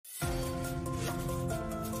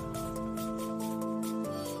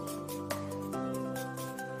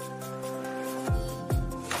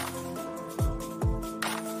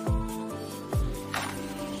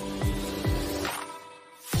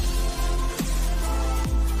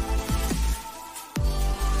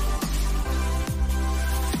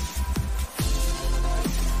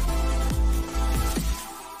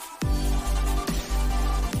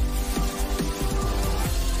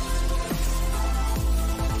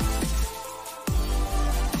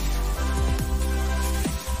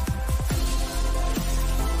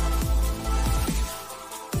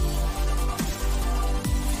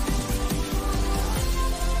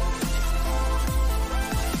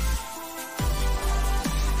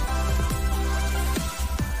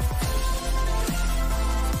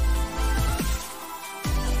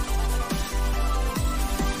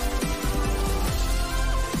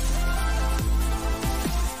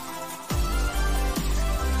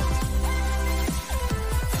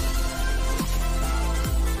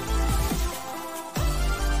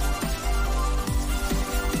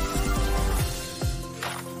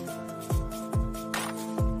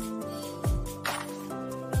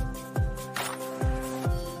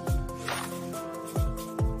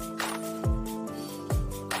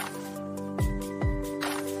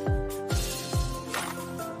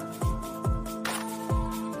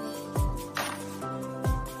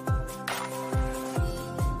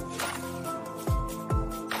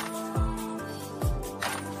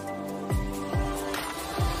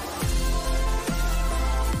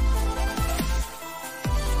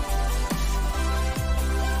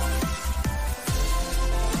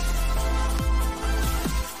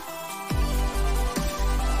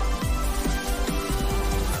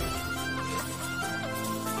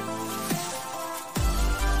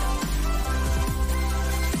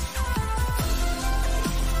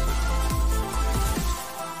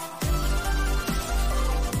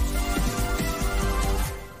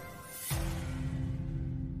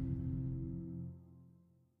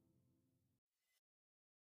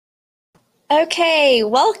Okay,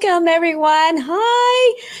 welcome everyone.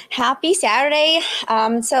 Hi, happy Saturday.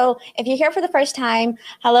 So if you're here for the first time,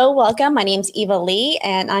 hello, welcome. My name's Eva Lee,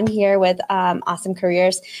 and I'm here with Awesome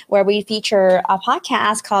Careers, where we feature a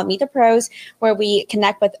podcast called Meet the Pros, where we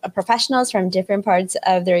connect with professionals from different parts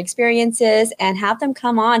of their experiences and have them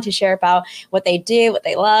come on to share about what they do, what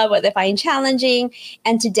they love, what they find challenging.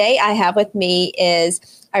 And today I have with me is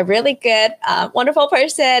a really good, wonderful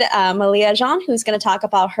person, Malia Jean, who's going to talk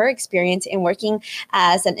about her experience in working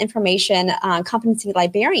as an information competency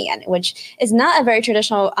librarian, which is not a very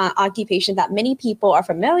traditional occupation that many people are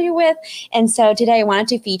familiar with. And so today I wanted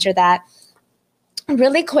to feature that.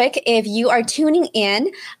 Really quick, if you are tuning in,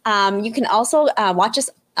 you can also watch us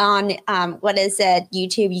on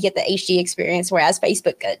YouTube. You get the HD experience, whereas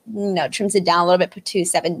Facebook trims it down a little bit to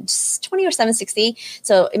 720 or 760,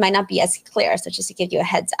 so it might not be as clear. So just to give you a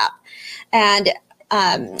heads up. And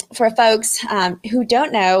for folks who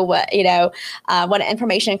don't know what an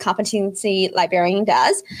information competency librarian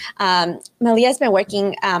does, Malia has been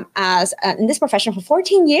working as in this profession for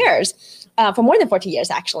 14 years. For more than 14 years,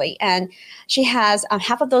 actually. And she has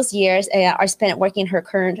half of those years are spent working in her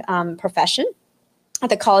current profession at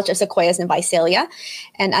the College of Sequoias in Visalia.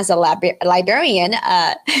 And as a librarian,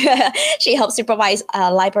 she helps supervise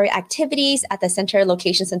library activities at the center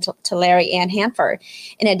locations in Tulare and Hanford.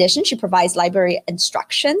 In addition, she provides library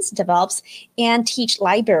instructions, develops and teach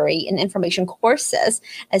library and information courses,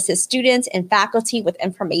 assists students and faculty with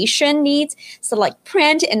information needs, select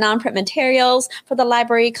print and non-print materials for the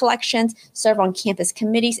library collections, serve on campus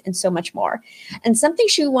committees, and so much more. And something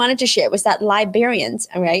she wanted to share was that librarians,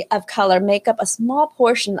 of color make up a small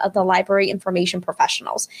portion of the library information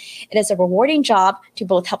professionals. It is a rewarding job to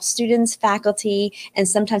both help students, faculty, and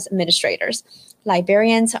sometimes administrators.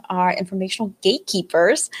 Librarians are informational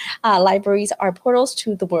gatekeepers. Libraries are portals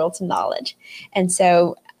to the world's knowledge. And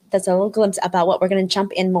so that's a little glimpse about what we're going to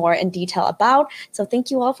jump in more in detail about. So thank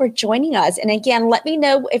you all for joining us. And again, let me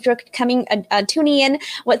know if you're tuning in,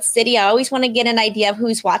 what city. I always want to get an idea of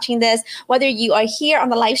who's watching this, whether you are here on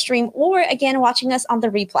the live stream or again, watching us on the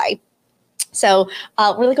replay. So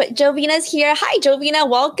really quick, Jovina's here. Hi, Jovina.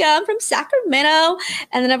 Welcome from Sacramento.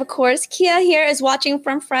 And then, of course, Kia here is watching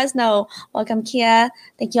from Fresno. Welcome, Kia.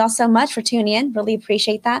 Thank you all so much for tuning in. Really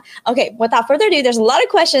appreciate that. Okay, without further ado, there's a lot of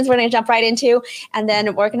questions we're going to jump right into, and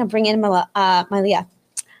then we're going to bring in Malia. Hi, Malia.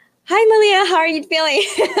 How are you feeling?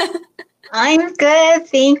 I'm good.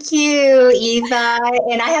 Thank you, Eva.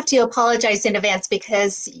 And I have to apologize in advance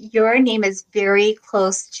because your name is very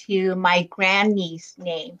close to my grandniece's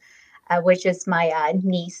name, which is my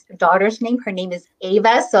daughter's name. Her name is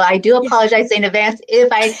Ava. So I do apologize in advance if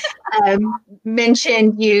I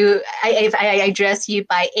mention you, if I address you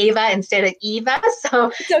by Ava instead of Eva.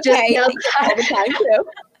 So it's okay. Just know all the time too.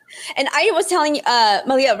 And I was telling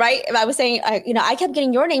Malia, right? I was saying, I kept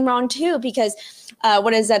getting your name wrong too, because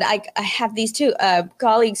I have these two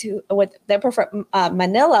colleagues they prefer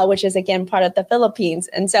Manila, which is again part of the Philippines.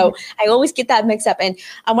 And so I always get that mixed up. And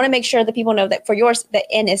I want to make sure that people know that for yours, the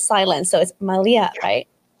N is silent. So it's Malia, right?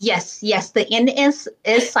 Yes, the N is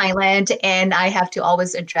silent. And I have to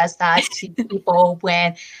always address that to people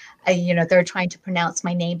when they're trying to pronounce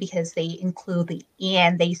my name because they include the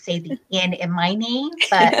N. They say the N in my name,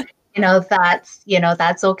 but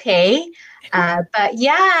that's okay. But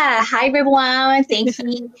yeah, hi everyone. Thank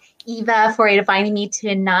you, Eva, for inviting me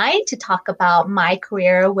tonight to talk about my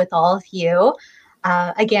career with all of you.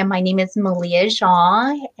 Again, my name is Malia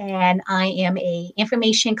Jean, and I am a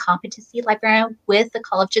information competency librarian with the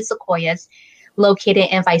College of Sequoias, located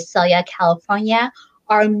in Visalia, California.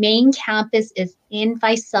 Our main campus is in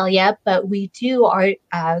Visalia, but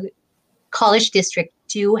our college district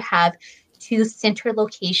do have two center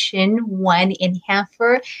locations, one in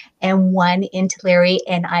Hanford and one in Tulare,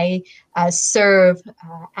 and I serve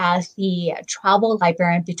as the travel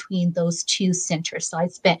librarian between those two centers. So I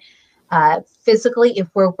spent physically, if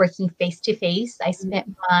we're working face-to-face, I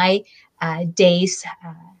spent my days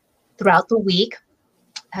throughout the week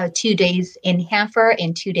 2 days in Hanford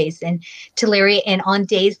and 2 days in Tulare. And on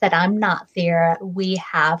days that I'm not there, we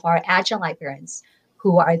have our adjunct librarians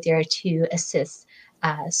who are there to assist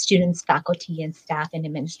students, faculty, and staff and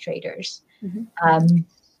administrators. Mm-hmm.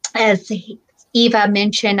 As Eva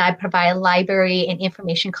mentioned, I provide library and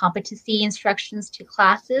information competency instructions to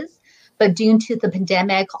classes. But due to the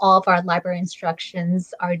pandemic, all of our library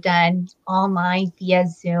instructions are done online via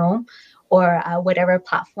Zoom or whatever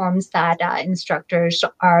platforms that instructors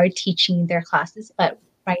are teaching their classes. But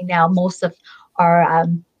right now, most of our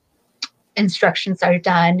instructions are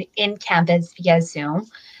done in Canvas via Zoom.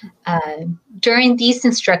 During these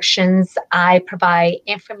instructions, I provide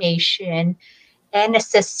information and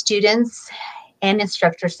assist students and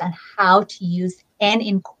instructors on how to use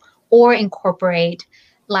or incorporate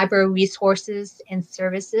library resources and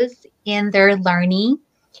services in their learning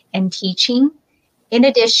and teaching. In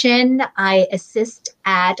addition, I assist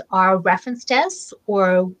at our reference desk,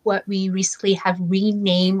 or what we recently have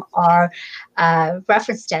renamed our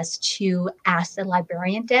reference desk to Ask the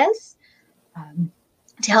Librarian Desk,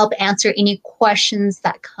 to help answer any questions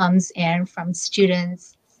that comes in from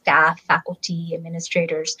students, staff, faculty,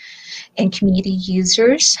 administrators, and community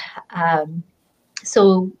users.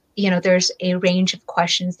 So, there's a range of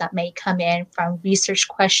questions that may come in, from research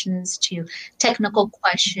questions to technical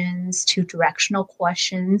questions to directional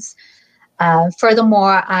questions.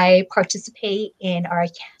 Furthermore, I participate in our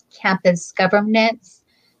campus governance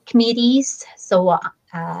committees. So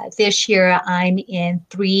this year I'm in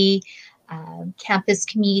 3 campus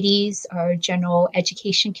committees, or general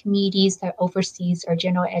education committees that oversees our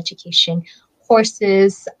general education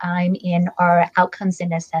courses. I'm in our outcomes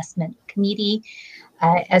and assessment committee,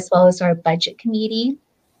 as well as our budget committee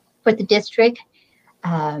for the district.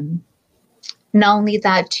 Not only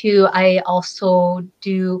that, too, I also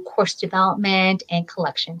do course development and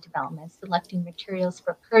collection development, selecting materials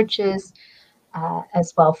for purchase,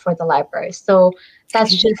 as well for the library. So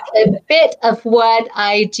that's just a bit of what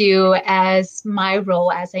I do as my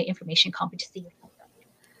role as an information competency.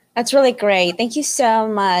 That's really great. Thank you so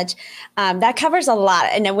much. That covers a lot,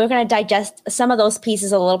 and we're going to digest some of those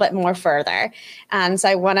pieces a little bit more further. So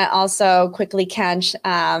I want to also quickly catch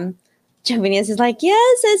Jovina is like,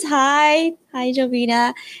 yes, it's hi. Hi,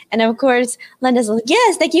 Jovina. And of course, Linda's like,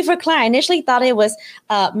 yes, thank you for clarifying. I initially thought it was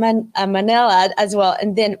Manila as well.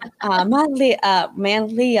 And then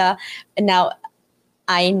Manlia. And now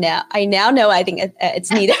I now know, I think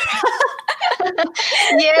it's neither.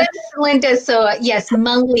 Yes, Linda. So yes,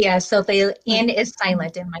 Manglia. So the N is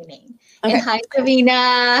silent in my name. Okay. And hi,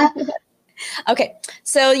 Jovina. Okay,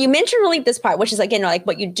 so you mentioned really this part, which is, again, like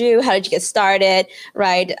what you do, how did you get started,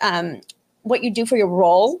 right? What you do for your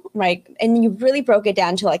role, right? And you really broke it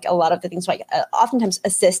down to like a lot of the things, like oftentimes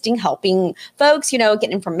assisting, helping folks, get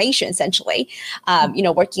information essentially,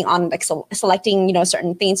 working on like selecting,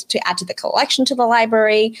 certain things to add to the collection to the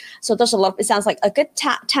library. So there's a lot, it sounds like a good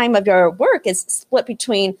time of your work is split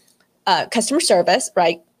between customer service,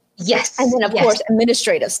 right? Yes. And then of course,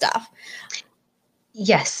 administrative stuff.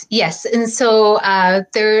 Yes. And so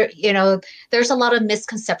there's a lot of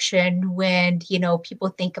misconception when, people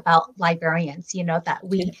think about librarians, that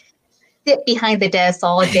we sit behind the desk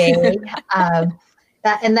all day.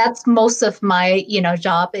 That's most of my,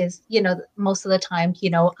 job is, most of the time,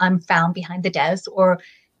 I'm found behind the desk or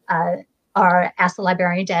at the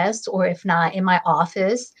librarian desk, or if not in my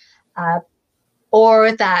office.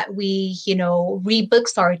 Or that we, read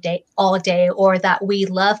books all day, or that we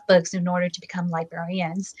love books in order to become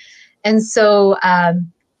librarians. And so,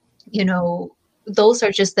 those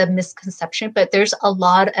are just the misconception. But there's a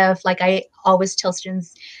lot of, like I always tell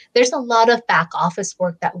students, there's a lot of back office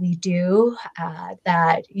work that we do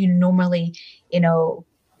that normally,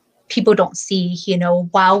 people don't see.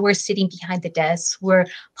 While we're sitting behind the desk, we're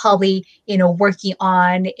probably, working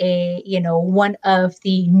on one of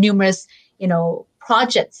the numerous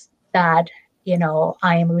projects that,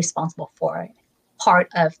 I am responsible for, part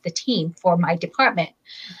of the team for my department.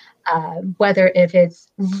 Whether if it's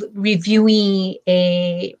reviewing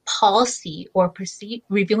a policy or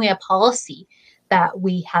reviewing a policy that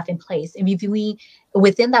we have in place, and reviewing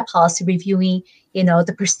within that policy, reviewing,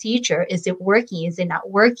 the procedure, is it working? Is it not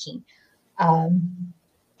working?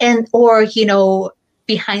 Or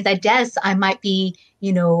behind that desk, I might be,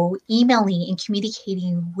 emailing and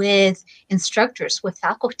communicating with instructors, with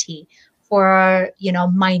faculty for,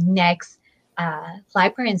 my next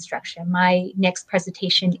library instruction, my next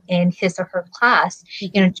presentation in his or her class,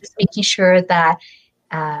 just making sure that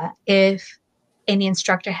if any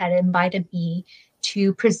instructor had invited me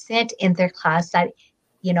to present in their class, that,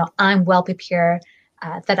 I'm well prepared,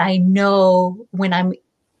 that I know when I'm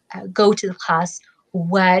go to the class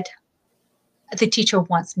what the teacher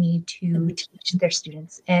wants me to teach their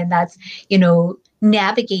students. And that's,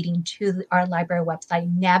 navigating to our library website,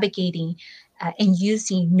 navigating and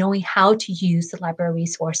knowing how to use the library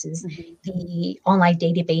resources, the online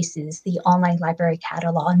databases, the online library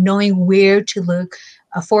catalog, knowing where to look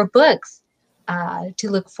for books, to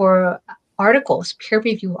look for articles, peer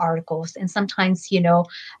review articles. And sometimes, we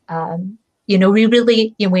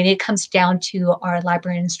really, when it comes down to our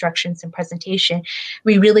library instructions and presentation,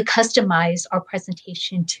 we really customize our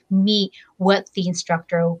presentation to meet what the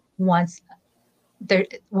instructor wants their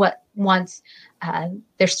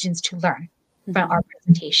students to learn from our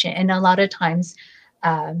presentation. And a lot of times,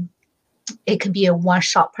 it can be a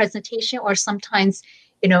one-shot presentation, or sometimes,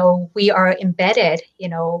 we are embedded,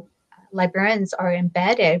 librarians are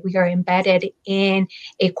embedded. We are embedded in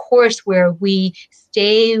a course where we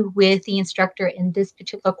stay with the instructor in this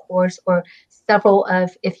particular course, or several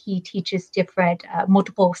of, if he teaches different,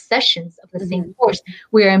 multiple sessions of the same course,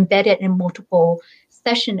 we are embedded in multiple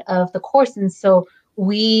session of the course. And so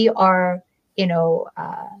we are,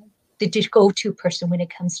 the go-to person when it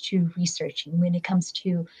comes to researching, when it comes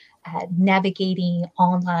to navigating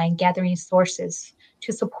online, gathering sources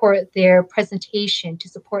to support their presentation, to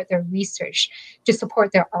support their research, to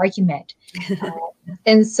support their argument.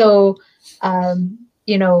 And so,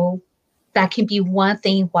 that can be one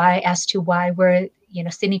thing as to why we're,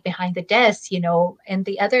 sitting behind the desk, and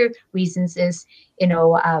the other reasons is,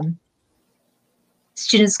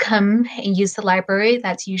 students come and use the library.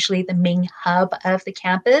 That's usually the main hub of the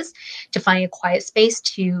campus, to find a quiet space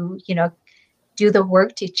to, do the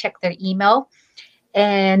work, to check their email.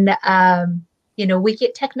 And, we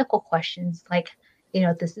get technical questions like,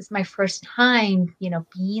 this is my first time,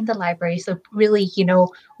 being in the library. So really,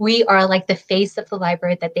 we are like the face of the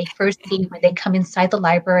library that they first see when they come inside the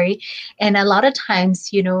library. And a lot of times,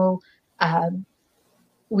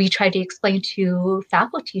 we try to explain to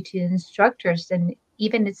faculty, to instructors, and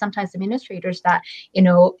even sometimes administrators that,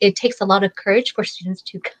 it takes a lot of courage for students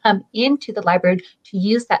to come into the library, to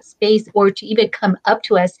use that space, or to even come up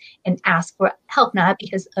to us and ask for help, not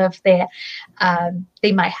because of they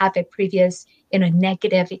might have a previous,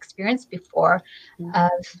 negative experience before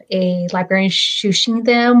of a librarian shushing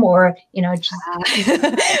them, or, just.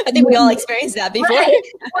 I think we all experienced that before. Right.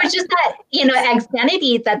 Or just that,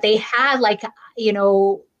 anxiety that they had, like,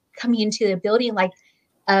 coming into the building, like,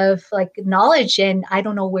 of like knowledge, and I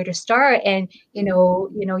don't know where to start. And,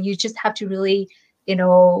 you just have to really,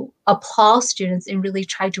 applaud students and really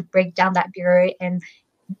try to break down that barrier and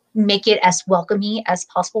make it as welcoming as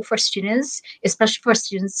possible for students, especially for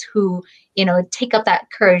students who, take up that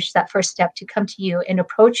courage, that first step to come to you and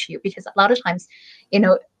approach you. Because a lot of times,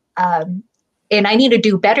 and I need to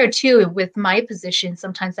do better too with my position.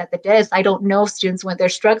 Sometimes at the desk, I don't know students when they're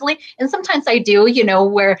struggling. And sometimes I do,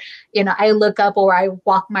 where, I look up or I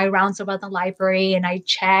walk my rounds around the library and I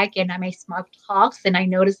check and I make small talks, and I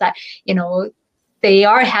notice that, they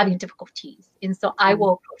are having difficulties. And so I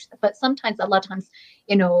will approach them. But sometimes, a lot of times,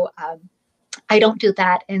 I don't do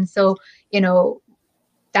that. And so,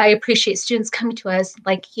 I appreciate students coming to us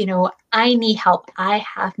like, I need help. I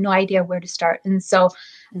have no idea where to start. And so,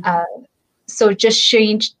 so just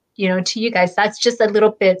sharing, to you guys, that's just a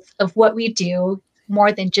little bit of what we do,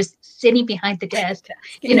 more than just sitting behind the desk.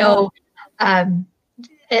 It's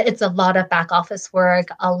a lot of back office work,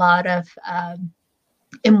 a lot of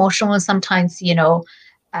emotional, and sometimes,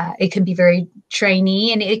 it can be very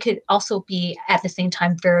draining, and it could also be at the same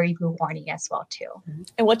time very rewarding as well too.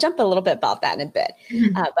 And we'll jump a little bit about that in a bit,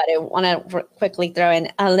 but I want to quickly throw in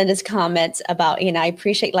Linda's comments about, I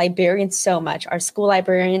appreciate librarians so much. Our school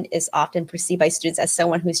librarian is often perceived by students as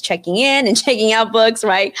someone who's checking in and checking out books,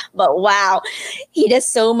 right? But wow, he does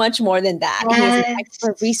so much more than that. Yes. He is an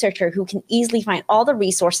expert researcher who can easily find all the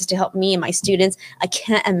resources to help me and my students. I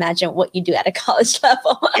can't imagine what you do at a college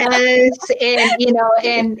level. Yes,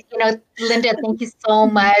 and Linda, thank you so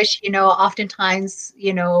much. Oftentimes,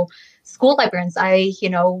 school librarians, I,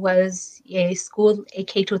 was a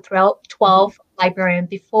K-12 librarian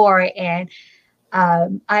before, and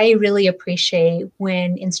I really appreciate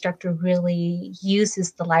when instructor really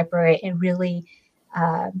uses the library and really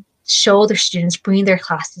show their students, bring their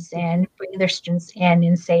classes in, bring their students in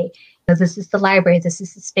and say, this is the library, this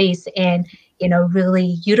is the space, and,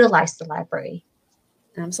 really utilize the library.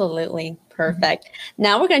 Absolutely. Perfect.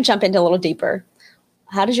 Now we're going to jump into a little deeper.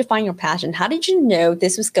 How did you find your passion? How did you know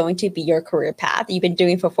this was going to be your career path? You've been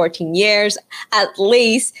doing for 14 years at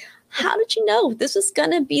least. How did you know this was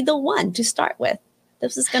going to be the one to start with?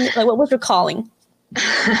 This is going to, what was your calling?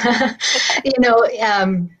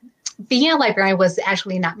 Being a librarian was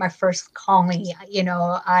actually not my first calling.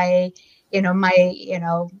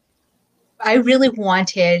 I really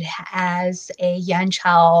wanted, as a young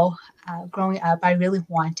child, growing up, I really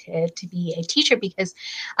wanted to be a teacher because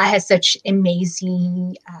I had such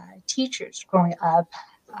amazing teachers growing up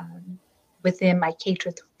within my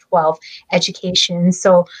K-12 education.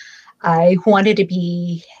 So I wanted to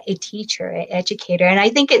be a teacher, an educator. And I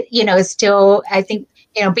think it's still,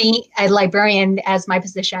 being a librarian as my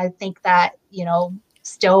position, I think that,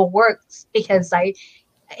 still works because I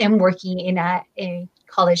am working in a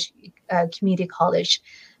college, community college.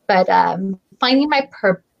 But finding my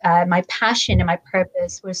passion and my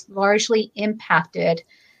purpose was largely impacted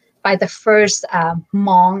by the first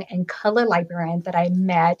Hmong and color librarian that I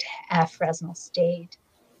met at Fresno State.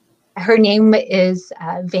 Her name is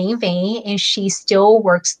Vane Vane, and she still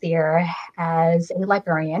works there as a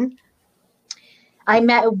librarian. I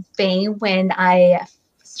met Vane when I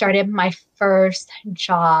started my first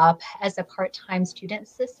job as a part-time student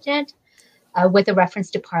assistant with the reference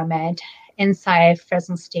department inside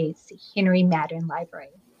Fresno State's Henry Madden Library.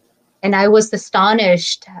 And I was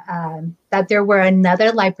astonished that there were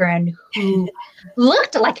another librarian who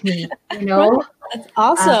looked like me, you know. That's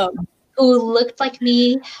awesome. Who looked like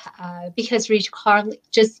me because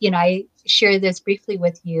I shared this briefly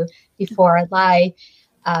with you before live,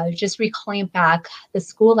 just recalling back the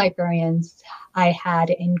school librarians I had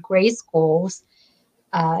in grade schools,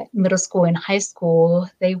 middle school and high school.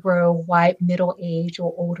 They were white, middle-aged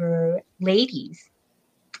or older ladies.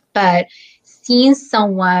 But seeing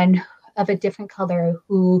someone of a different color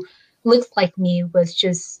who looks like me was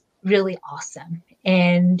just really awesome.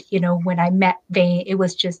 And, when I met Vane, it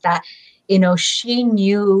was just that, she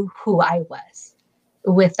knew who I was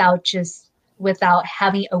without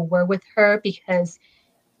having a word with her, because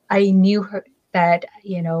I knew her that,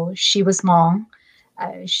 she was Hmong.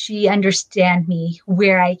 She understand me,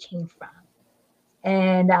 where I came from.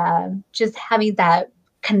 And just having that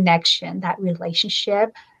connection, that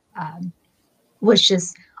relationship was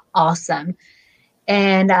just awesome.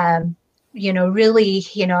 And, really,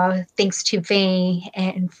 thanks to Vane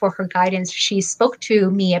and for her guidance, she spoke to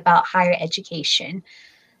me about higher education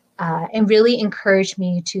and really encouraged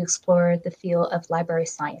me to explore the field of library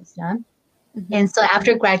science. Yeah? Mm-hmm. And so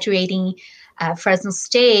after graduating Fresno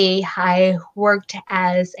State, I worked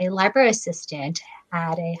as a library assistant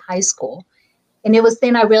at a high school. And it was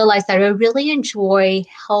then I realized that I really enjoy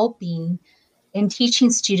helping and teaching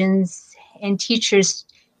students and teachers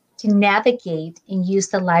to navigate and use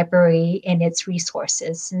the library and its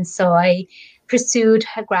resources. And so I pursued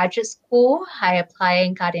a graduate school. I applied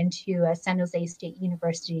and got into San Jose State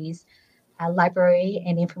University's library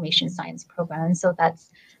and information science program. So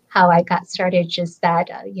that's how I got started, just that,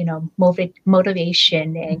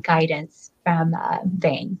 motivation and guidance from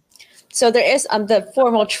Vane. So there is the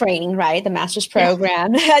formal training, right? The master's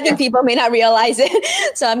program. Yes. I think people may not realize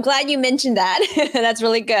it. So I'm glad you mentioned that. That's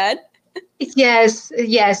really good. Yes.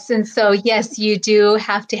 And so, yes, you do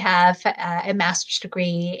have to have a master's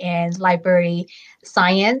degree in library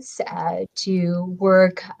science to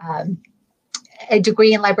work a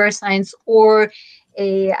degree in library science, or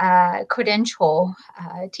a credential,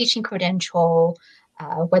 teaching credential,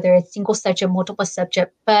 whether it's single subject, multiple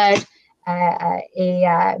subject, but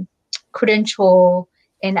a credential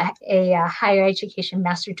in a higher education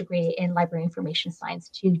master's degree in library information science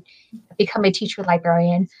to become a teacher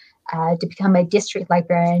librarian, to become a district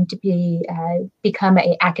librarian, to become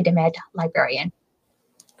an academic librarian.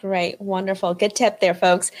 Great. Wonderful. Good tip there,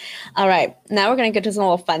 folks. All right. Now we're going to get to some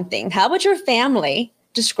little fun thing. How about your family?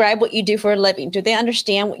 Describe what you do for a living. Do they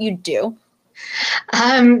understand what you do?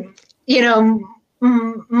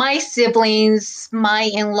 My siblings,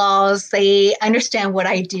 my in-laws, they understand what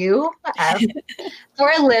I do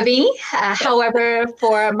for a living. However,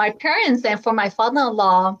 for my parents and for my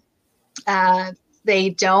father-in-law, they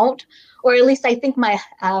don't, or at least I think my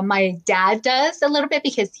dad does a little bit,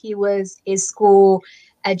 because he was in school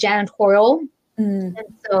janitorial, and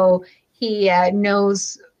so he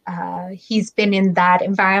knows. He's been in that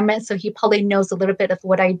environment, so he probably knows a little bit of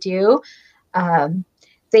what I do.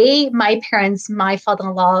 My parents, my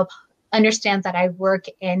father-in-law, understand that I work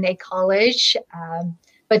in a college,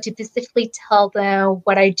 but to specifically tell them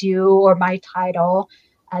what I do or my title,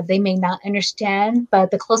 they may not understand.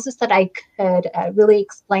 But the closest that I could really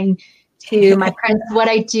explain to my parents what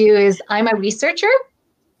I do is I'm a researcher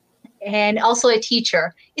and also a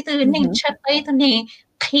teacher. And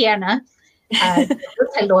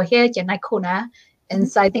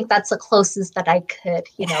so I think that's the closest that I could,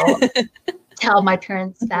 tell my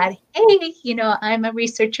parents that, hey, I'm a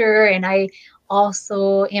researcher and I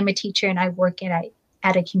also am a teacher and I work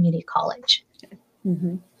at a community college.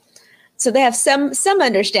 Mm-hmm. So they have some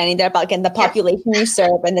understanding there about, again, the population you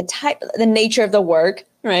serve and the nature of the work,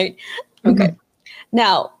 right? Okay. Mm-hmm.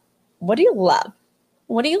 Now, what do you love?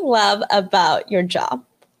 What do you love about your job?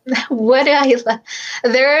 What do I love?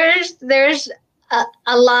 There's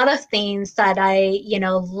a lot of things that I,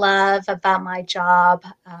 love about my job.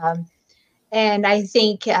 And I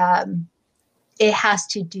think it has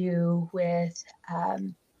to do with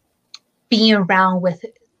being around with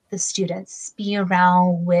the students, being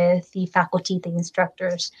around with the faculty, the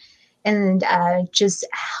instructors, and just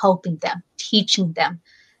helping them, teaching them,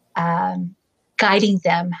 guiding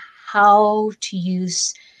them how to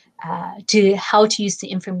use to how to use the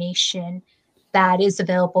information that is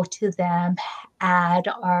available to them at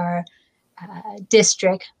our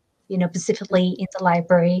district, specifically in the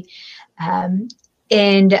library, and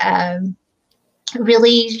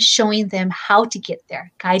really showing them how to get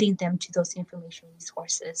there, guiding them to those information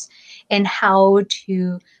resources, and how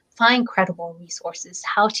to find credible resources,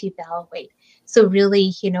 how to evaluate. So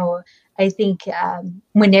really, I think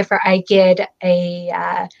whenever I get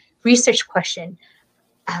a research question,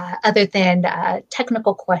 other than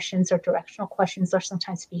technical questions or directional questions or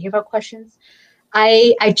sometimes behavioral questions,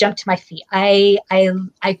 I jump to my feet. I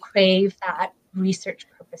crave that research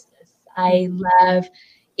purposes. I love,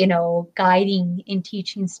 guiding and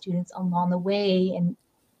teaching students along the way, and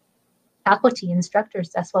faculty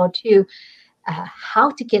instructors as well too, how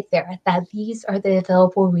to get there, that these are the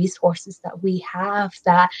available resources that we have,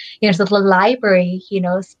 that the library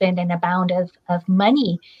spend an amount of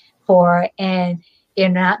money for, and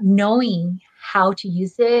not knowing how to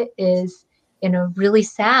use it is really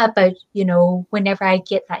sad. But whenever I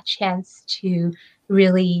get that chance to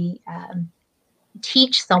really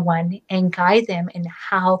teach someone and guide them in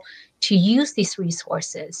how to use these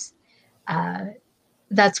resources,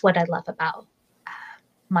 that's what I love about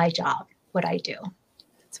my job, what I do.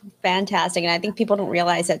 It's fantastic. And I think people don't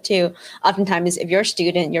realize that too. Oftentimes, if you're a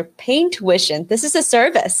student, you're paying tuition. This is a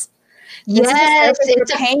service. Yes,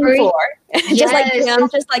 it's paying for. Yes.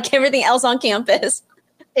 just like everything else on campus.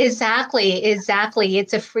 Exactly.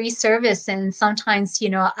 It's a free service. And sometimes,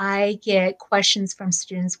 I get questions from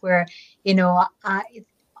students where, and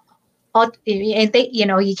they,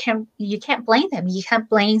 you can't blame them. You can't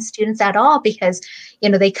blame students at all, because,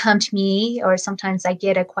 they come to me, or sometimes I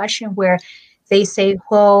get a question where they say,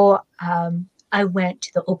 well, I went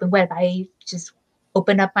to the open web. I just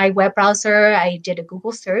opened up my web browser. I did a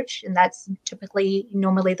Google search, and that's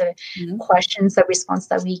normally the questions, the response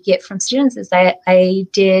that we get from students is I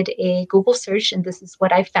did a Google search and this is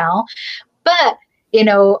what I found. But,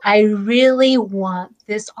 I really want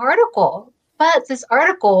this article, but this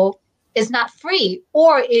article is not free,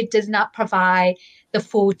 or it does not provide the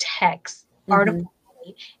full text article.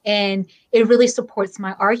 And it really supports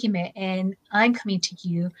my argument. And I'm coming to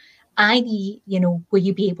you. I need, will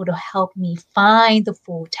you be able to help me find the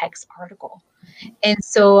full text article? And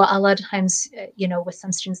so a lot of times, with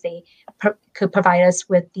some students, they could provide us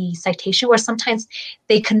with the citation, or sometimes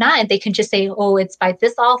they could not. They can just say, oh, it's by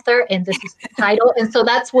this author and this is the title. And so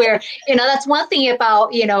that's where, that's one thing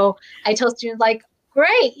about, I tell students, like,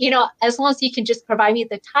 great, as long as you can just provide me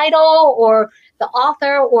the title or the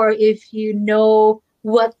author, or if you know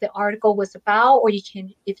what the article was about, or if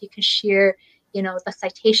you can share, the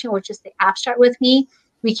citation or just the abstract with me,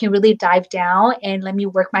 we can really dive down and let me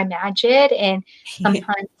work my magic. And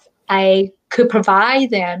sometimes I could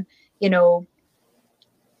provide them,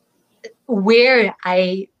 where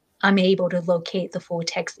I'm able to locate the full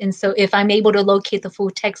text. And so if I'm able to locate the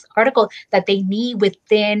full text article that they need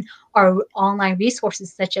within our online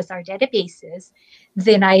resources, such as our databases,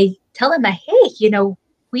 then I tell them that, hey,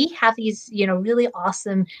 we have these, really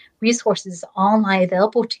awesome resources online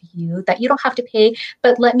available to you that you don't have to pay,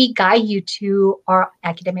 but let me guide you to our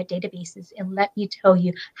academic databases, and let me tell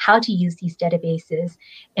you how to use these databases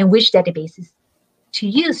and which databases to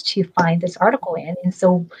use to find this article in. And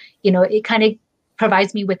so, it kind of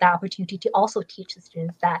provides me with the opportunity to also teach the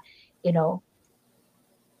students that,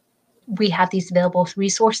 we have these available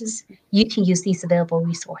resources. You can use these available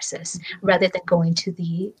resources rather than going to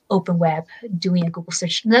the open web, doing a Google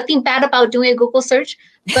search. Nothing bad about doing a Google search,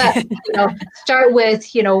 but start with,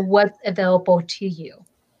 what's available to you.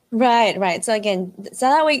 Right. So again, so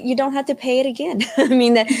that way you don't have to pay it again. I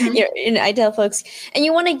mean, I tell folks, and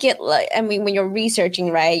you want to get, when you're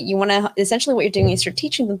researching, right, you want to, essentially what you're doing is you're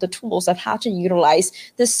teaching them the tools of how to utilize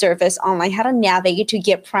the service online, how to navigate to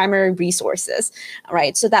get primary resources,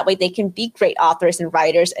 right? So that way they can be great authors and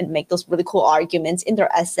writers and make those really cool arguments in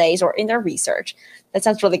their essays or in their research. That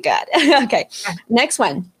sounds really good. Okay, next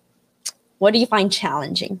one. What do you find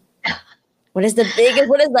challenging? What is the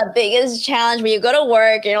biggest challenge when you go to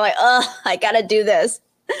work and you're like, oh, I got to do this?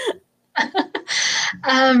 I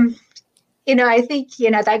think,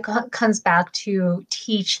 that comes back to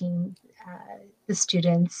teaching the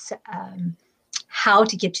students how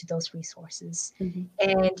to get to those resources.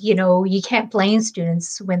 And, you can't blame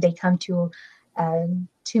students when they come to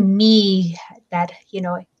me that,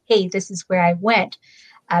 hey, this is where I went.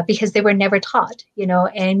 Because they were never taught,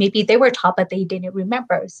 and maybe they were taught, but they didn't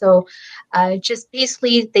remember. So just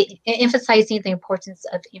basically emphasizing the importance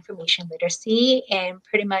of information literacy, and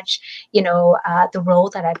pretty much, the role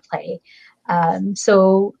that I play.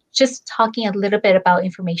 So just talking a little bit about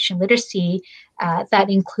information literacy, that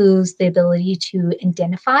includes the ability to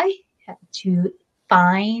identify, to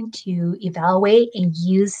find, to evaluate, and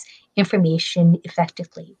use information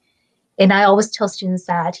effectively. And I always tell students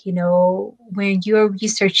that, when you're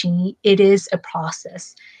researching, it is a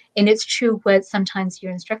process. And it's true what sometimes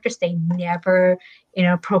your instructors say, never,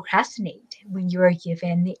 procrastinate when you're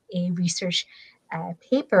given a research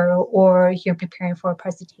paper or you're preparing for a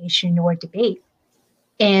presentation or debate.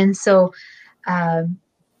 And so,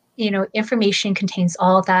 information contains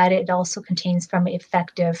all that. It also contains from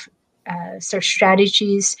effective search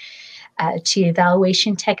strategies to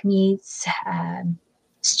evaluation techniques.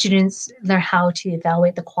 Students learn how to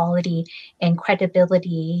evaluate the quality and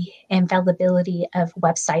credibility and availability of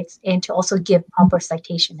websites and to also give proper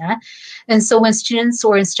citation. And so when students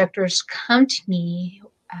or instructors come to me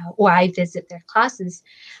or I visit their classes,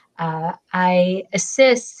 I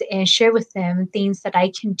assist and share with them things that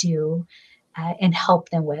I can do and help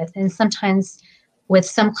them with. And sometimes with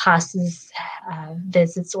some classes,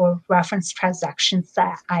 visits or reference transactions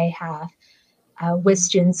that I have with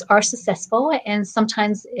students are successful, and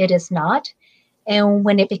sometimes it is not. And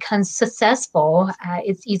when it becomes successful,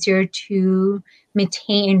 it's easier to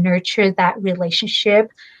maintain and nurture that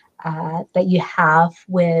relationship that you have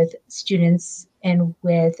with students and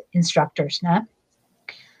with instructors.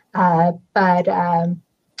 But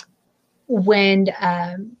when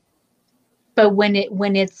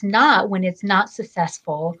it's not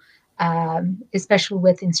successful, especially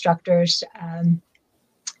with instructors,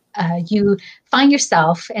 you find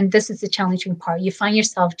yourself, and this is the challenging part, you find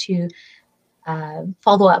yourself to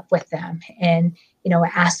follow up with them and,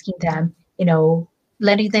 asking them,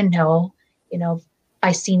 letting them know,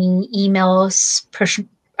 by sending emails,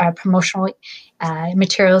 promotional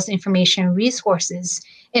materials, information, resources,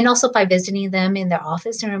 and also by visiting them in their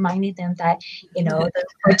office and reminding them that, the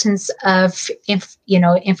importance of,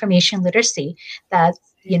 information literacy, that,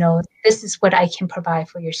 this is what I can provide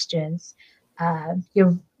for your students.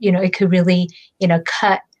 It could really,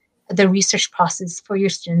 cut the research process for your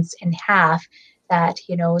students in half, that,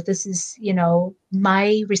 this is,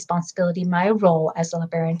 my responsibility, my role as a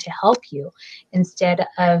librarian to help you, instead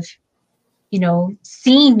of,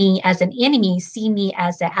 seeing me as an enemy, see me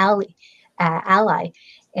as an ally,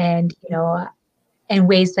 and, in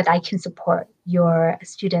ways that I can support your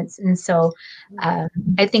students. And so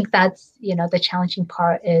I think that's, the challenging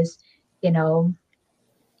part is,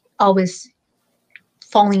 always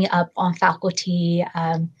following up on faculty,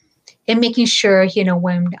 and making sure,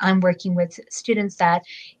 when I'm working with students, that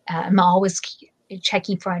I'm always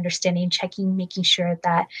checking for understanding, making sure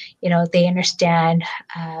that, they understand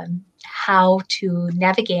how to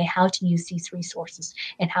navigate, how to use these resources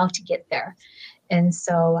and how to get there. And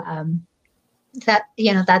so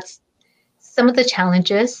that's some of the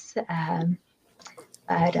challenges.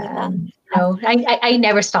 But I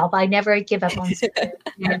never stop. I never give up on students.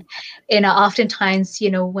 And oftentimes,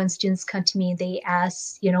 when students come to me, they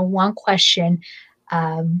ask, one question.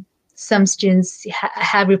 Some students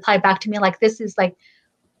have replied back to me like, this is like,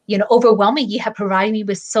 overwhelming. You have provided me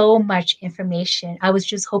with so much information. I was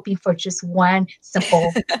just hoping for just one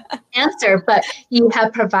simple answer, but you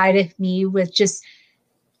have provided me with just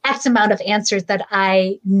X amount of answers that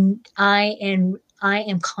I am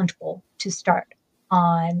comfortable to start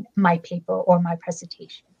on my paper or my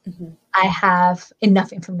presentation. Mm-hmm. I have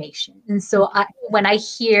enough information. And so when I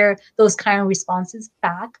hear those kind of responses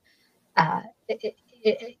back,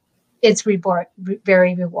 it's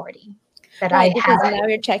very rewarding. That right, I have. Because now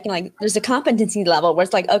you're checking, like, there's a competency level where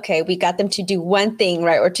it's like, okay, we got them to do one thing,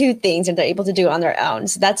 right, or two things, and they're able to do it on their own.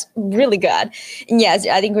 So that's really good. And yes,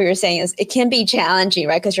 I think what you're saying is it can be challenging,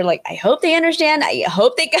 right? Because you're like, I hope they understand. I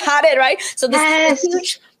hope they got it, right? So this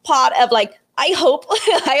huge pot of like, I hope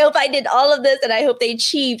I did all of this, and I hope they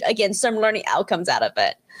achieved, again, some learning outcomes out of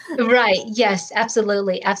it. Right. Yes,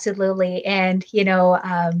 absolutely. Absolutely. And,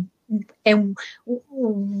 and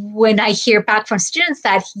when I hear back from students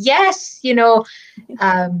that, yes, it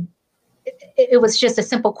was just a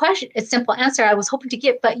simple question, a simple answer I was hoping to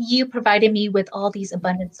get, but you provided me with all these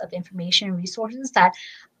abundance of information and resources that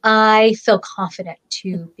I feel confident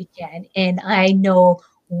to begin. And I know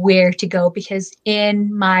where to go, because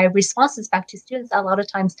in my responses back to students, a lot of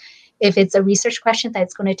times, if it's a research question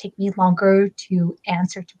that's going to take me longer to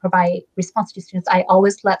answer, to provide response to students, I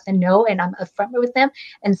always let them know, and I'm upfront with them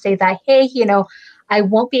and say that, hey, I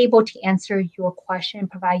won't be able to answer your question and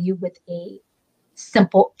provide you with a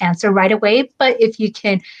simple answer right away. But if you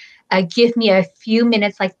can give me a few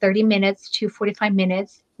minutes, like 30 minutes to 45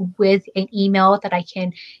 minutes with an email that I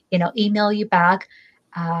can, email you back,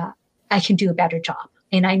 I can do a better job.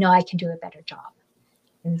 and I know I can do a better job.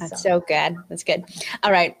 And That's so good. That's good.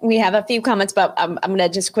 All right. We have a few comments, but I'm going to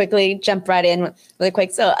just quickly jump right in really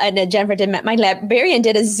quick. So Jennifer did, my librarian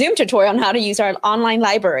did a Zoom tutorial on how to use our online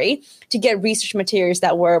library to get research materials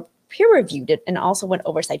that were peer-reviewed and also went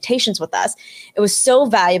over citations with us. It was so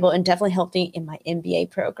valuable and definitely helped me in my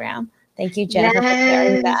MBA program. Thank you, Jennifer, for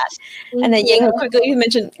sharing that. And then Ying quickly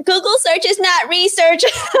mentioned Google search is not research.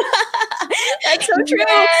 That's so true.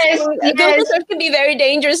 Google search can be very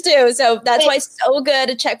dangerous too. So that's why it's so good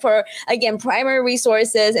to check for, again, primary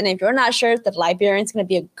resources. And if you're not sure, the librarian is going to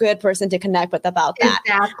be a good person to connect with about that.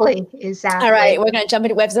 Exactly. All right. We're going to jump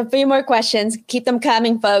into, we have a few more questions. Keep them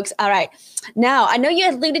coming, folks. All right. Now, I know you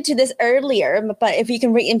alluded to this earlier, but if you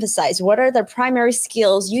can re-emphasize, what are the primary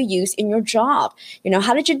skills you use in your job?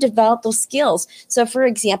 How did you develop those skills? So, for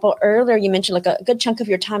example, earlier you mentioned like a good chunk of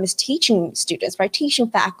your time is teaching students, right? Teaching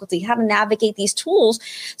faculty how to navigate these tools.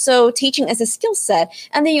 So teaching as a skill set.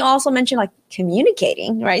 And then you also mentioned like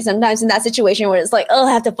communicating, right? Sometimes in that situation where it's like, oh,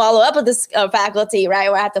 I have to follow up with this faculty, right?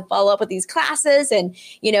 Or I have to follow up with these classes, and,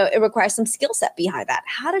 it requires some skill set behind that.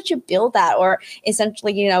 How did you build that? Or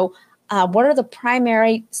essentially, what are the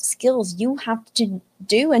primary skills you have to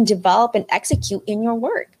do and develop and execute in your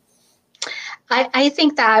work? I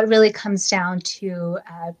think that really comes down to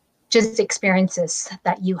just experiences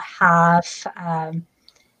that you have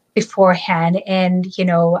beforehand. And,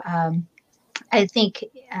 I think,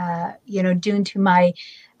 due to my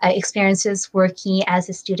experiences working as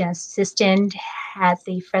a student assistant at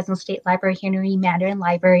the Fresno State Library, Henry Mandarin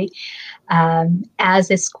Library, as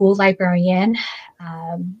a school librarian,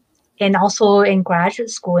 and also in graduate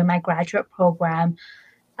school, in my graduate program,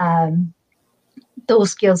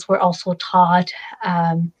 those skills were also taught.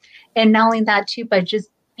 And not only that too, but just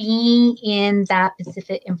being in that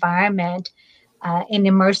specific environment and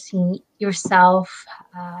immersing yourself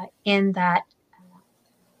in that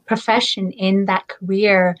profession, in that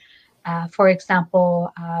career. For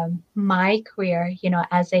example, my career,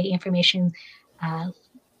 as a information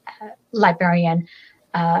librarian,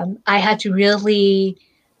 I had to really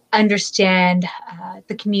understand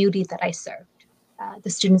the community that I served, the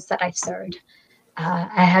students that I served.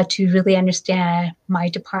 I had to really understand my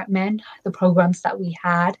department, the programs that we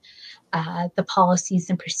had, the policies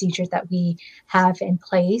and procedures that we have in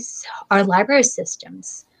place, our library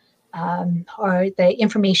systems, or the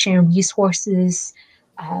information resources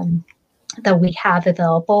that we have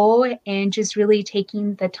available, and just really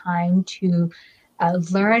taking the time to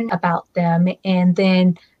learn about them. And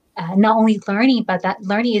then not only learning, but that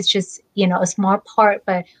learning is just, a small part,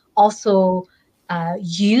 but also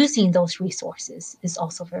using those resources is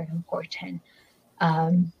also very important.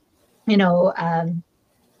 I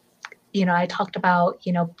talked about,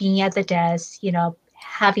 being at the desk,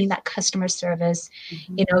 having that customer service.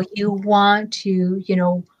 Mm-hmm. You want to,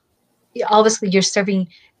 obviously you're serving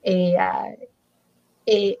a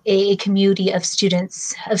community of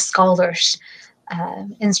students, of scholars,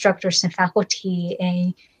 instructors and faculty,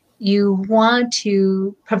 and you want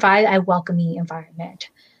to provide a welcoming environment.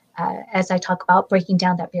 As I talk about breaking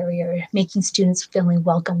down that barrier, making students feeling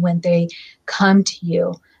welcome when they come to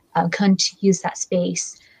you, come to use that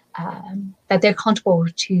space, that they're comfortable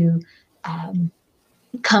to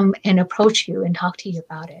come and approach you and talk to you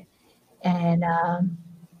about it. And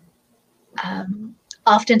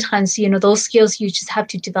oftentimes, those skills you just have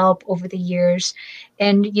to develop over the years.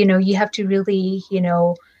 And, you have to really,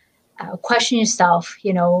 question yourself,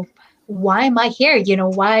 why am I here?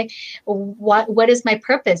 What is my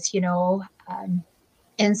purpose?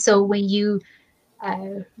 And so when you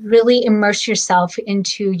really immerse yourself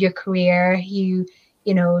into your career, you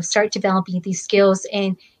start developing these skills.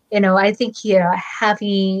 And, I think,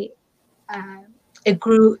 having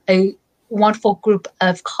a wonderful group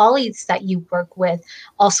of colleagues that you work with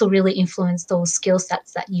also really influence those skill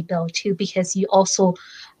sets that you build too, because you also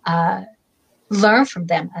learn from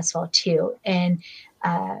them as well too. And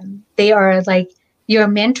they are like your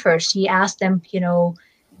mentors. You ask them,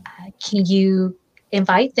 can you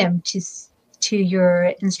invite them to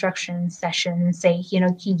your instruction session? Say,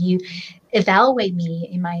 can you evaluate me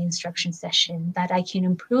in my instruction session that I can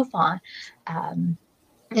improve on?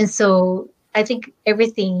 And so I think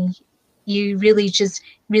everything, you really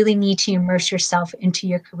need to immerse yourself into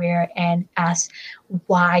your career and ask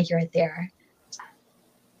why you're there.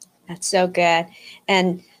 That's so good.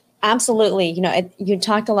 And absolutely, you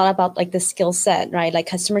talked a lot about like the skill set, right? Like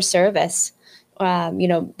customer service,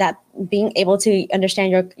 that being able to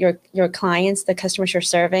understand your clients, the customers you're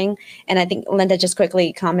serving. And I think Linda just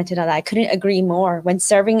quickly commented on that. I couldn't agree more. When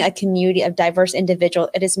serving a community of diverse individuals,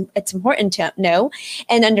 it's important to know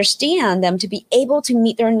and understand them to be able to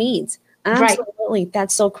meet their needs. Absolutely. Absolutely.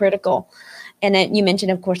 That's so critical. And then you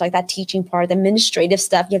mentioned, of course, like that teaching part, the administrative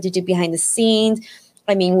stuff you have to do behind the scenes.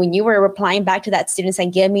 I mean, when you were replying back to that student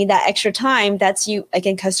saying, give me that extra time, that's you,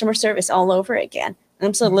 again, customer service all over again.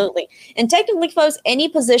 Absolutely. And technically, folks, any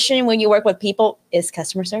position when you work with people is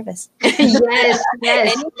customer service. Yes,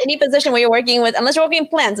 yes. Any position where you're working with, unless you're working in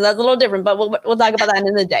plants, so that's a little different, but we'll talk about that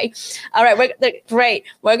in the day. All right, great.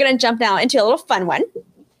 We're going to jump now into a little fun one.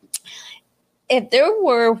 If there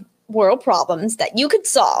were world problems that you could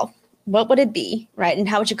solve, what would it be, right? And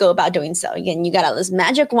how would you go about doing so? Again, you got all this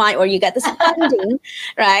magic wine or you got this funding,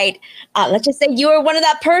 right? Let's just say you were one of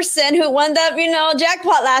that person who won the,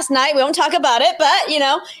 jackpot last night. We won't talk about it, but,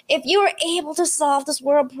 if you were able to solve this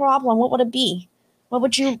world problem, what would it be? What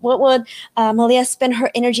would Malia spend her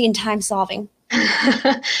energy and time solving?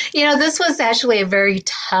 This was actually a very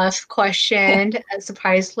tough question,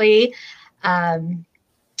 surprisingly. And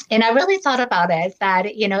I really thought about it that,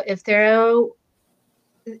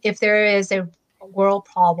 if there is a world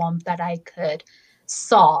problem that I could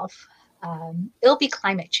solve, it'll be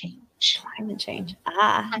climate change. Climate change.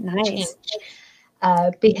 Climate Nice.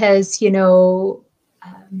 change. Because,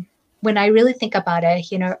 when I really think about it,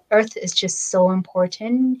 Earth is just so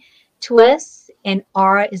important to us and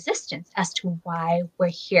our existence as to why we're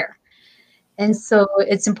here. And so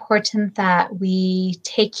it's important that we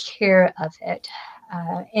take care of it.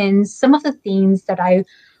 And some of the things that I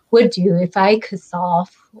would do if I could solve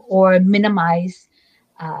or minimize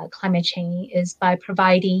climate change is by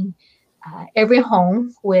providing every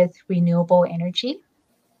home with renewable energy,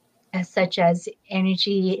 such as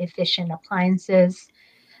energy efficient appliances,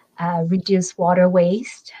 reduce water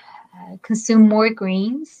waste, consume more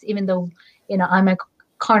greens, even though, I'm a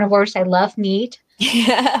carnivore, so I love meat.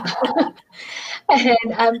 Yeah.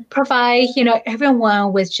 And provide,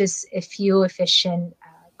 everyone with just a fuel efficient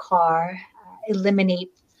car, eliminate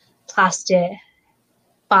plastic,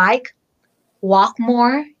 bike, walk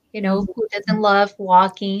more, who doesn't love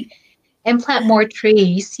walking, and plant more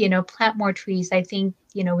trees, plant more trees. I think,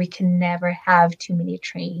 we can never have too many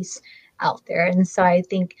trees out there. And so I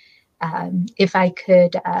think if I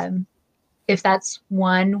could, if that's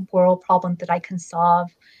one world problem that I can solve,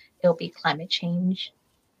 it'll be climate change.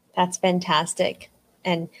 That's fantastic.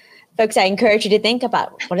 And folks, I encourage you to think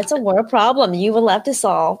about what is a world problem you would love to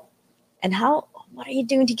solve and what are you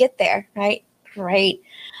doing to get there, right? Great.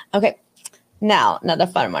 Okay. Now, another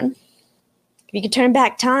fun one. If you could turn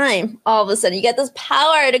back time, all of a sudden you get this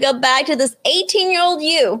power to go back to this 18-year-old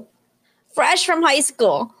you, fresh from high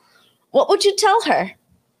school. What would you tell her?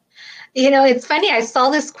 It's funny. I saw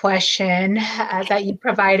this question that you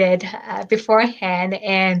provided beforehand,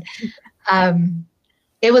 and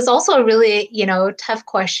it was also a really, tough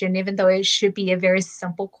question, even though it should be a very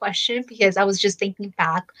simple question, because I was just thinking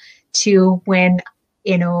back to when,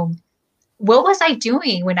 what was I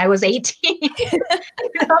doing when I was 18?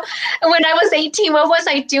 When I was 18, what was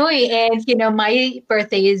I doing? And, my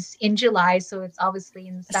birthday is in July, so it's obviously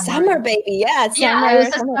in summer. Summer baby, yeah. I was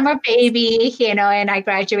a summer baby, and I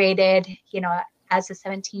graduated, as a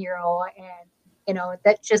 17-year-old, and,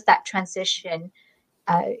 that transition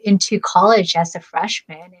into college as a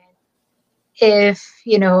freshman. And if,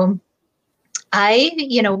 I,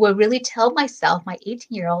 would really tell myself, my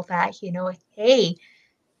 18-year-old, that, hey,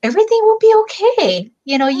 everything will be okay.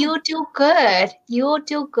 You'll do good. You'll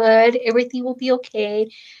do good. Everything will be okay.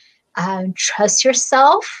 Trust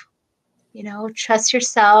yourself. Trust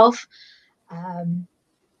yourself.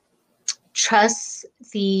 Trust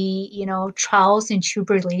the, trials and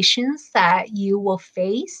tribulations that you will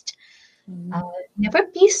face. Never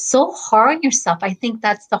be so hard on yourself. I think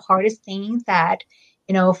that's the hardest thing that,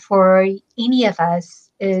 for any of us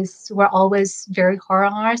is we're always very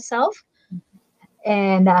hard on ourselves.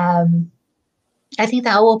 And I think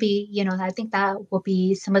that will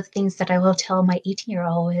be, some of the things that I will tell my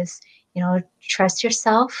 18-year-old is, trust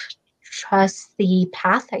yourself, trust the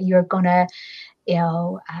path that you're going to,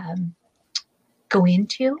 go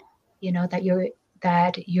into, that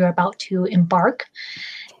you're about to embark.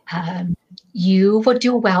 You will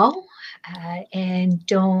do well, and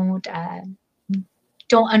don't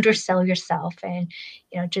undersell yourself, and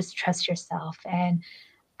just trust yourself, and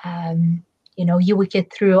you will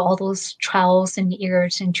get through all those trials and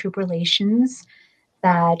errors and tribulations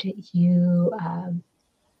that you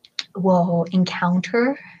will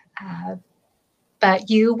encounter. But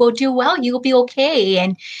you will do well. You will be okay,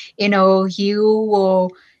 and you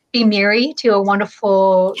will be married to a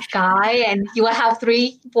wonderful guy, and you will have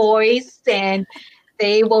 3 boys, and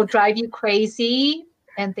they will drive you crazy,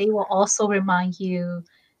 and they will also remind you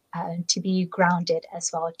to be grounded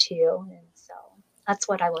as well too. And so that's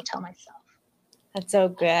what I will tell myself. That's so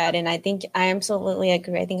good. And I think I absolutely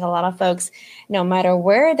agree. I think a lot of folks, no matter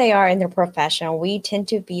where they are in their profession, we tend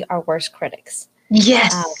to be our worst critics.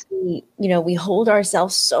 Yes. We hold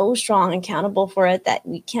ourselves so strong and accountable for it that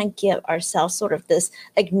we can't give ourselves sort of this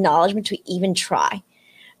acknowledgement to even try.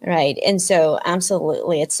 Right. And so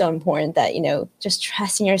absolutely, it's so important that, just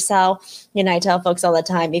trust in yourself. I tell folks all the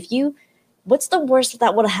time, what's the worst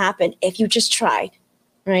that would happen if you just tried,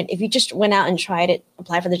 right? If you just went out and tried it,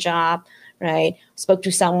 applied for the job, right? Spoke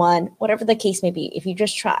to someone, whatever the case may be, if you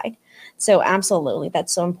just tried. So absolutely,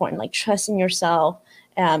 that's so important. Like trust in yourself.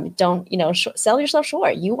 Don't, sell yourself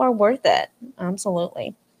short. You are worth it.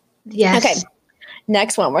 Absolutely. Yes. Okay.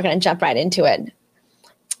 Next one, we're going to jump right into it.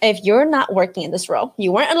 If you're not working in this role,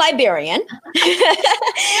 you weren't a librarian,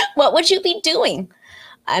 what would you be doing?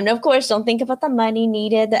 And of course, don't think about the money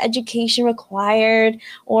needed, the education required,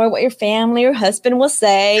 or what your family or husband will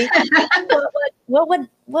say. What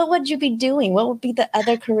would you be doing? What would be the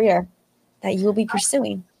other career that you will be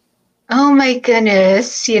pursuing? Oh my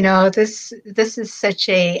goodness, this is such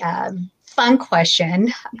a fun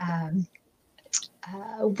question.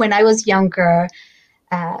 When I was younger,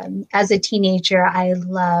 as a teenager, I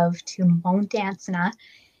loved to Hmong dance.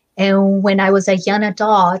 And when I was a young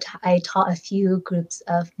adult, I taught a few groups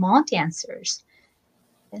of Hmong dancers.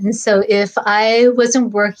 And so if I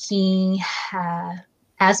wasn't working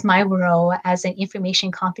as my role as an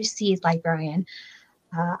information competency librarian,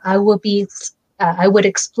 I would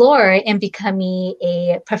explore in becoming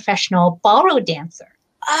a professional ballroom dancer.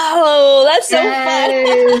 Oh, that's so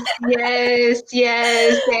fun.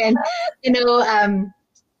 Yes. And,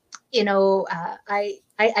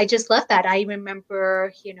 I just love that. I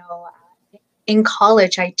remember, in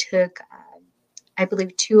college, I took, I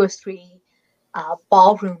believe, 2 or 3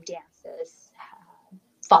 ballroom dances,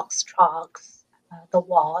 foxtrots, the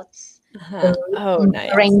waltz, Uh-huh. Oh, the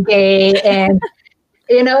nice. merengue, and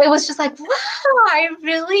it was just like, wow, I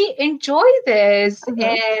really enjoy this. Uh-huh.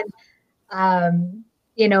 And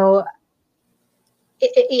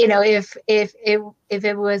if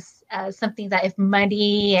it was something that if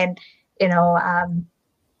money and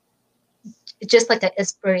just like an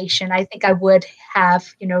inspiration, I think I would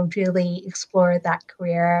have really explored that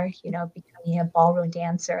career, becoming a ballroom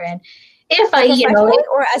dancer. And if I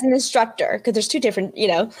or as an instructor, because there's two different,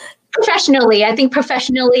 professionally, I think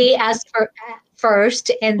professionally as for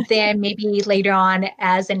first, and then maybe later on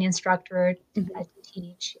as an instructor to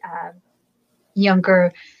teach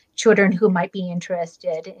younger children who might be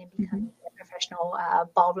interested in becoming a professional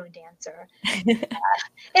ballroom dancer.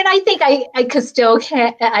 And I think I could still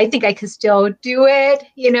do it,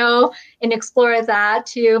 and explore that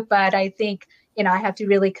too. But I think I have to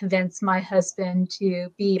really convince my husband to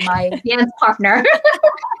be my dance partner.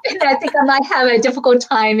 And I think I might have a difficult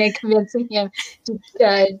time in convincing him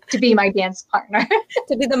to be my dance partner.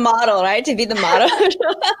 To be the model, right? To be the model.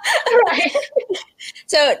 Right.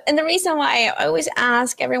 So, and the reason why I always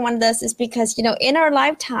ask everyone this is because, in our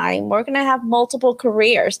lifetime, we're going to have multiple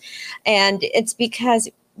careers. And it's because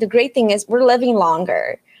the great thing is we're living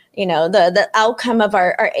longer. The outcome of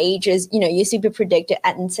our age is, used to be predicted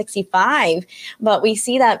at 65. But we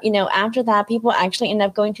see that, after that, people actually end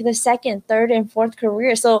up going to the second, third, and fourth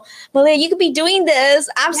career. So, Malia, you could be doing this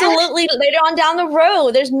absolutely later on down the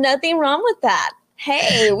road. There's nothing wrong with that.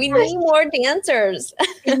 Hey, we need more dancers.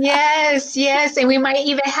 Yes. And we might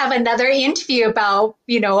even have another interview about,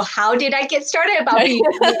 how did I get started about being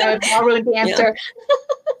a ballroom dancer?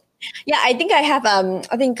 Yeah, I think I have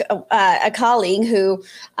a colleague who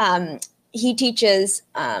he teaches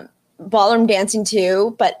ballroom dancing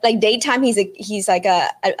too, but like daytime he's like a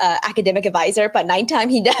academic advisor, but nighttime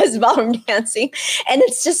he does ballroom dancing, and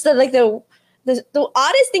it's just the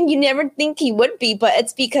oddest thing. You never think he would be, but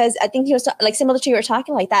it's because I think he was like similar to you were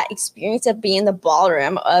talking, like that experience of being in the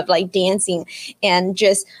ballroom of like dancing and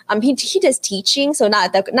just he does teaching, so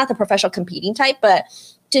not the professional competing type, but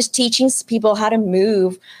just teaching people how to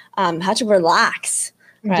move, how to relax,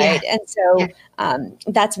 right? Yeah. And so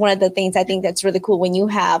that's one of the things I think that's really cool when you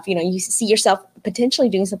have, you see yourself potentially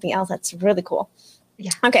doing something else that's really cool.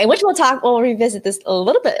 Yeah. Okay, which we'll revisit this a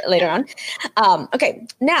little bit later on. Okay,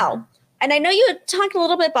 now, and I know you talked a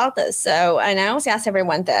little bit about this, so, and I always ask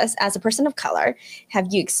everyone this, as a person of color, have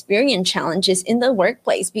you experienced challenges in the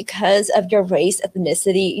workplace because of your race,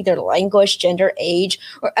 ethnicity, either language, gender, age,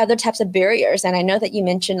 or other types of barriers? And I know that you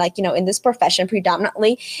mentioned, like, in this profession,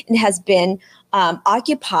 predominantly, it has been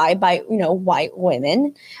occupied by, white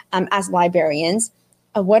women as librarians.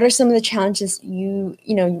 What are some of the challenges you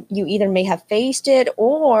either may have faced it,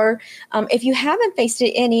 or if you haven't faced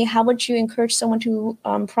it any, how would you encourage someone to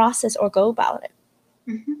process or go about it?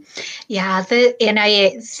 Mhm. Yeah, and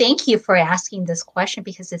I thank you for asking this question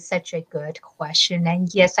because it's such a good question.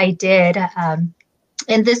 And yes, I did.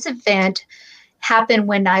 And this event happened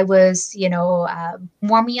when I was,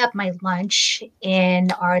 warming up my lunch in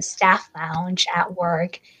our staff lounge at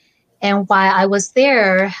work. And while I was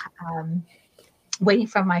there, waiting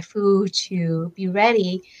for my food to be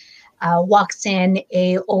ready, walks in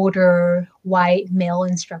a older white male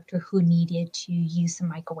instructor who needed to use the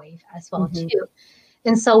microwave as well Mm-hmm. too.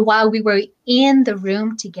 And so while we were in the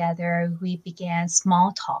room together, we began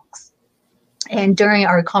small talks. And during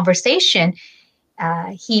our conversation,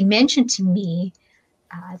 he mentioned to me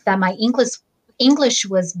that my English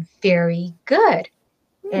was very good,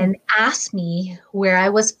 and asked me where I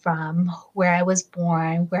was from, where I was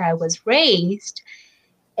born, where I was raised.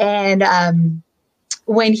 And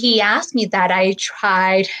when he asked me that, I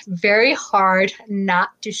tried very hard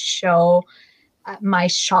not to show my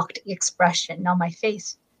shocked expression on my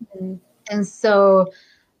face. Mm-hmm. And so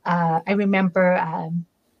I remember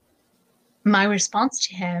my response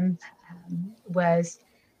to him was,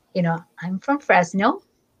 I'm from Fresno,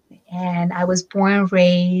 and I was born and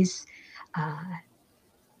raised uh,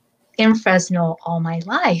 in Fresno all my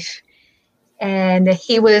life. And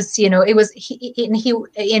he was, it was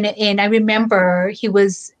and I remember he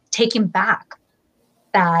was taken back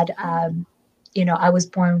that I was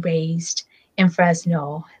born and raised in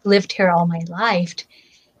Fresno, lived here all my life,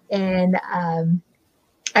 and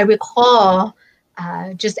I recall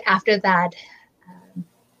just after that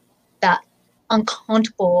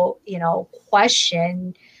uncomfortable,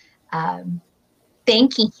 question, um,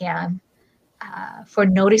 thanking him for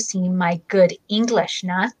noticing my good English,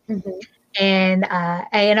 nah? Mm-hmm. And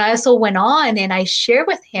I also went on and I shared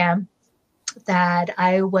with him that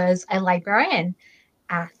I was a librarian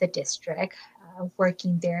at the district,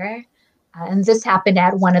 working there. And this happened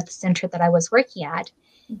at one of the center that I was working at.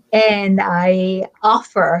 And I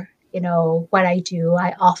offer, what I do,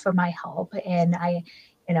 I offer my help, and I,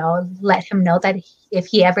 let him know that if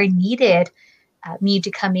he ever needed me to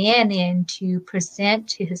come in and to present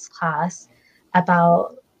to his class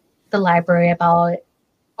about the library, about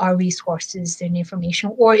our resources and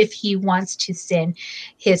information, or if he wants to send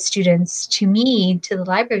his students to me to the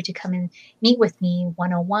library to come and meet with me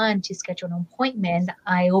one-on-one to schedule an appointment,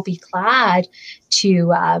 I will be glad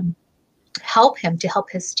to help him, to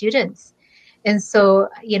help his students. And so,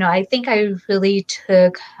 I think I really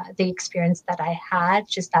took the experience that I had,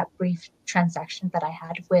 just that brief transaction that I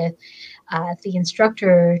had with the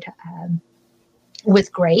instructor,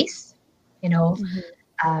 with grace, you know.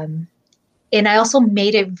 Mm-hmm. Um, and I also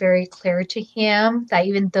made it very clear to him that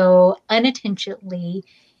even though unintentionally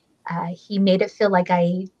he made it feel like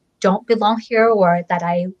I don't belong here, or that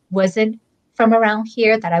I wasn't from around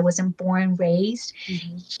here, that I wasn't born and raised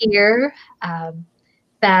Mm-hmm. here,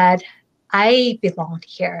 that I belonged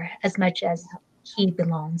here as much as he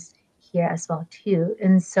belongs here as well too.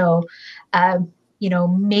 And so,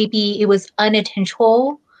 maybe it was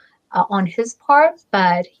unintentional on his part,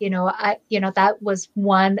 but that was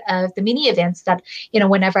one of the many events that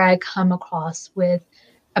whenever I come across with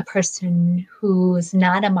a person who's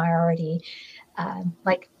not a minority,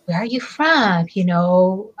 like, where are you from?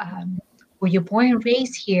 Were you born and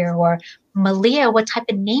raised here? Or Malia, what type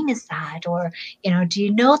of name is that? Or, do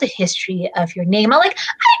you know the history of your name? I'm like,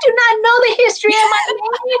 I do not know the history of my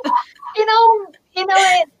name. And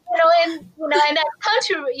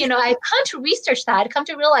I've come to research that. I've come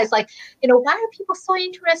to realize, like, why are people so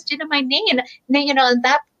interested in my name? And then, and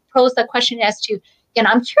that posed the question as to,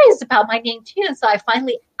 I'm curious about my name too. And so I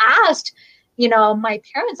finally asked, my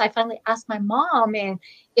parents, I finally asked my mom, and,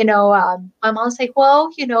 my mom's like,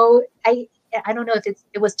 well, I don't know if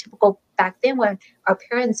it was typical back then when our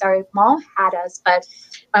mom had us, but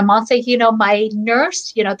my mom said, my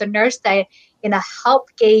nurse, the nurse that,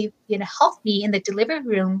 helped me in the delivery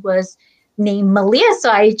room was named Malia.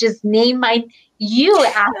 So I just named you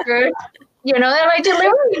after, my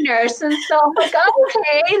delivery nurse. And so I'm like, oh,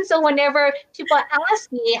 okay. And so whenever people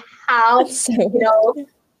ask me how,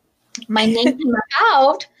 my name came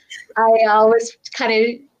about, I always kind of,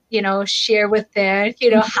 share with them,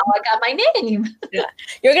 how I got my name. Yeah.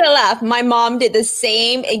 You're going to laugh. My mom did the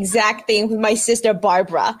same exact thing with my sister,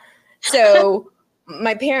 Barbara. So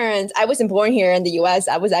my parents, I wasn't born here in the U.S.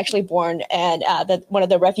 I was actually born at one of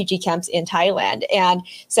the refugee camps in Thailand. And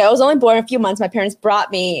so I was only born a few months. My parents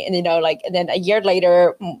brought me, and, and then a year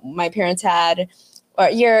later, my parents had or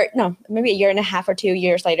a year, no, maybe a year and a half or 2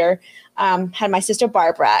 years later, had my sister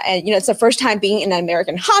Barbara. And, it's the first time being in an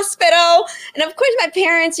American hospital. And of course, my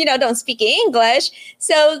parents, don't speak English.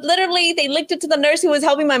 So literally, they looked into the nurse who was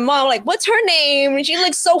helping my mom, like, what's her name? And she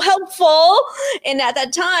looked so helpful. And at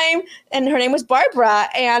that time, and her name was Barbara,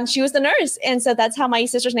 and she was the nurse. And so that's how my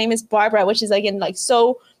sister's name is Barbara, which is, again, like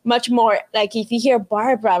so much more like if you hear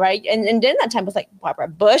Barbara, right? And then that time was like Barbara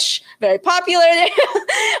Bush, very popular there,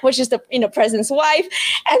 which is the president's wife.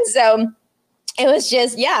 And so it was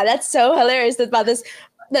just, yeah, that's so hilarious about this.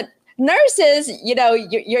 The nurses,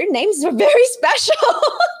 your names are very special.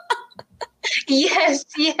 Yes,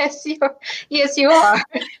 you are.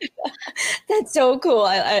 That's so cool.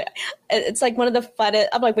 It's like one of the funnest.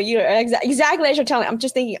 I'm like, but you're exactly as you're telling. I'm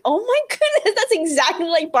just thinking, oh my goodness, that's exactly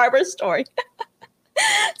like Barbara's story.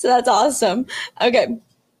 So that's awesome. Okay.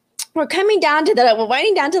 We're winding down to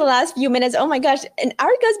the last few minutes. Oh my gosh. An hour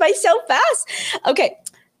goes by so fast. Okay.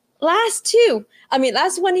 Last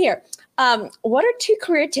one here. What are 2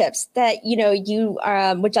 career tips that, you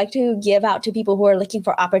would like to give out to people who are looking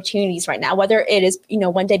for opportunities right now, whether it is,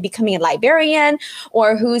 one day becoming a librarian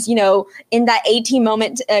or who's, in that 18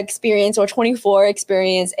 moment experience or 24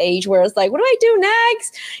 experience age where it's like, what do I do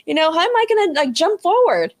next? How am I going to like jump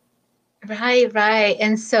forward? Right.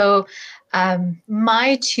 And so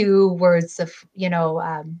my 2 words of,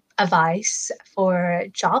 advice for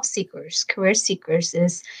job seekers, career seekers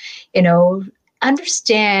is,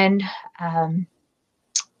 understand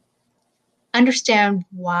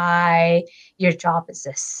why your job is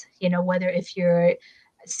this, whether if you're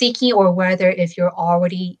seeking or whether if you're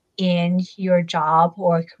already in your job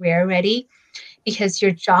or career ready, because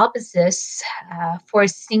your job is this for a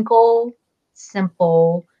simple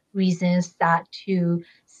reasons that to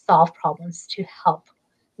solve problems, to help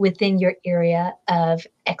within your area of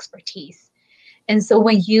expertise. And so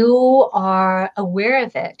when you are aware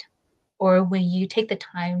of it, or when you take the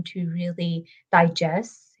time to really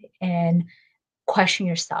digest and question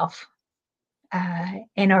yourself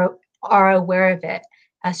and are aware of it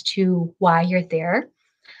as to why you're there,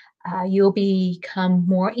 you'll become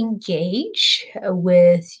more engaged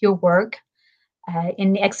with your work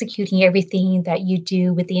in executing everything that you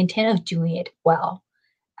do with the intent of doing it well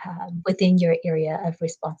within your area of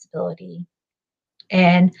responsibility.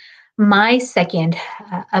 And my second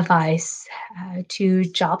advice to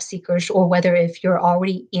job seekers, or whether if you're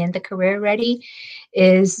already in the career ready,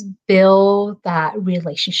 is build that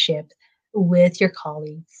relationship with your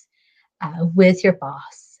colleagues, with your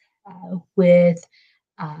boss, with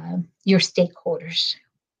your stakeholders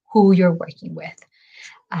who you're working with.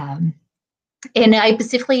 And I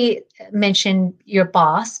specifically mentioned your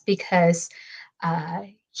boss because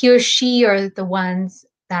he or she are the ones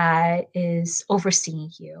that is overseeing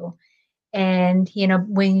you. And,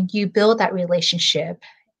 when you build that relationship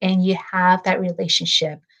and you have that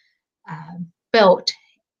relationship built,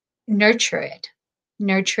 nurture it,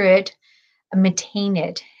 maintain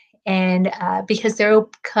it. And because there will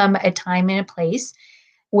come a time and a place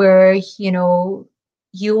where, you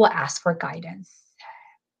will ask for guidance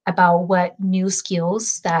about what new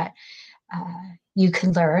skills that you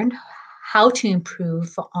can learn, how to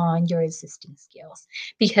improve on your existing skills.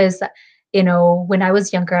 Because, when I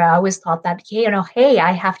was younger, I always thought that, hey,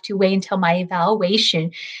 I have to wait until my evaluation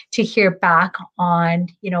to hear back on,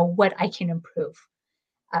 what I can improve.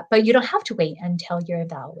 But you don't have to wait until your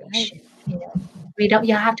evaluation. You don't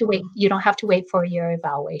have to wait for your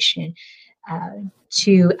evaluation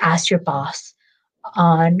to ask your boss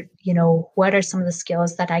on, what are some of the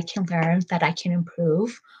skills that I can learn, that I can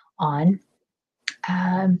improve on.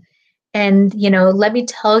 And, let me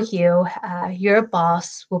tell you, your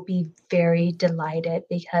boss will be very delighted,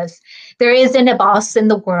 because there isn't a boss in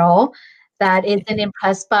the world that isn't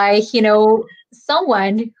impressed by,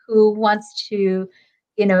 someone who wants to,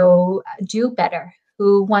 do better,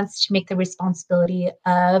 who wants to make the responsibility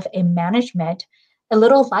of a management a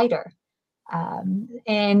little lighter.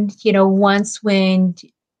 And, once when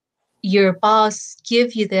your boss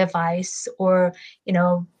give you the advice or,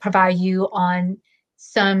 provide you on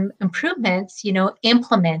some improvements,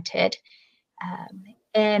 implement it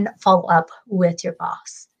and follow up with your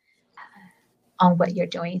boss on what you're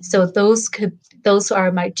doing. So those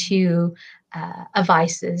are my 2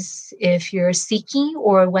 advices if you're seeking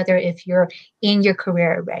or whether if you're in your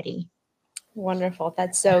career already. Wonderful.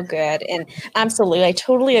 That's so good. And absolutely, I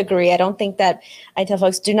totally agree. I don't think that I tell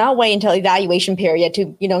folks, do not wait until evaluation period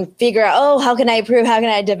to, figure out, oh, how can I improve? How can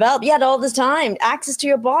I develop? You had all this time, access to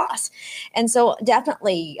your boss. And so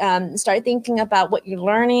definitely start thinking about what you're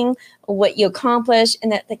learning, what you accomplish,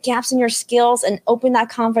 and the gaps in your skills, and open that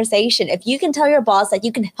conversation. If you can tell your boss that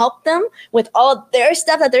you can help them with all their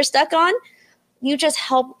stuff that they're stuck on, you just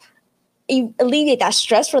help alleviate that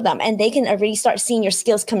stress for them, and they can already start seeing your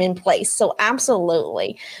skills come in place. So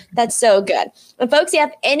absolutely, that's so good. And folks, if you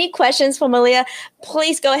have any questions for Malia,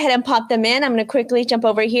 please go ahead and pop them in. I'm going to quickly jump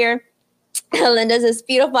over here. Linda's is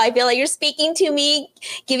beautiful. I feel like you're speaking to me,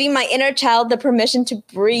 giving my inner child the permission to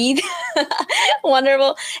breathe.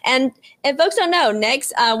 Wonderful. And folks don't know,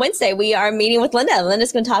 next Wednesday, we are meeting with Linda.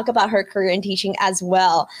 Linda's going to talk about her career in teaching as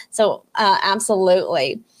well. So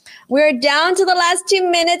absolutely. We're down to the last 2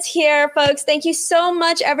 minutes here, folks. Thank you so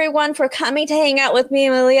much, everyone, for coming to hang out with me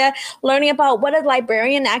and Malia, learning about what a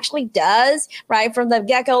librarian actually does, right? From the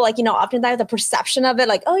get-go, often I have the perception of it,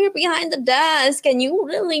 like, oh, you're behind the desk. And you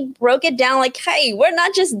really broke it down like, hey, we're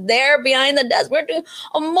not just there behind the desk. We're doing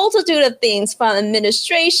a multitude of things, from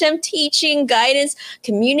administration, teaching, guidance,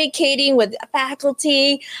 communicating with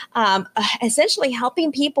faculty, essentially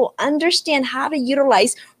helping people understand how to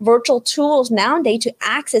utilize virtual tools nowadays to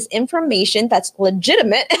access information that's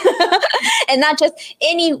legitimate and not just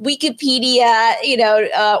any Wikipedia,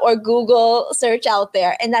 or Google search out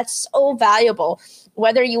there. And that's so valuable,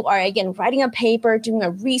 whether you are, again, writing a paper, doing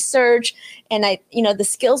a research, and the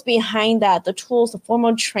skills behind that, the tools, the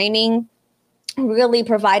formal training really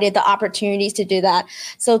provided the opportunities to do that.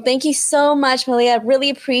 So thank you so much, Malia.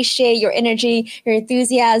 Really appreciate your energy, your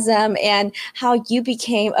enthusiasm, and how you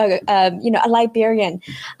became a librarian.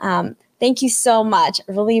 Thank you so much.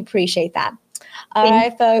 I really appreciate that. All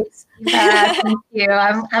right, folks. Thank you.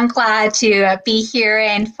 I'm glad to be here.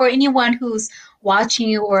 And for anyone who's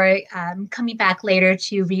watching or coming back later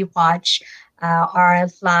to rewatch our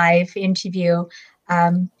live interview,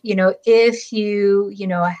 if you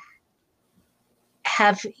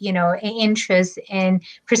have an interest in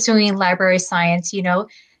pursuing library science,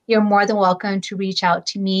 you're more than welcome to reach out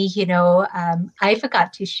to me. I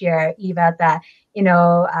forgot to share, Eva, that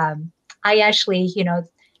I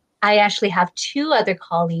actually have 2 other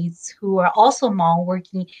colleagues who are also Hmong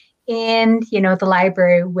working in the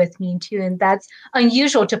library with me too, and that's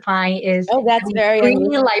unusual to find. That's very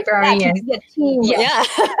 3 librarians. Yeah.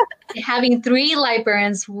 Having 3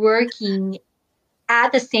 librarians working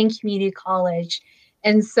at the same community college,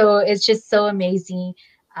 and so it's just so amazing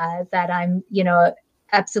that I'm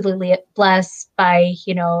absolutely blessed by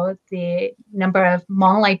the number of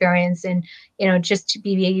Hmong librarians, and just to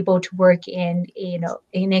be able to work in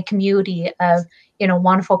in a community of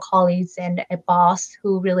wonderful colleagues and a boss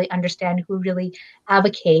who really understand, who really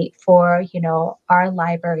advocate for our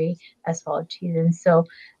library as well too. And so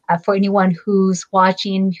for anyone who's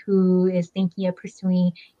watching, who is thinking of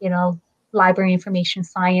pursuing library information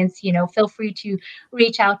science, feel free to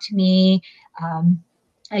reach out to me.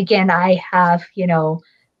 Again, I have,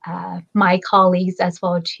 my colleagues as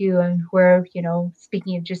well too, and we're,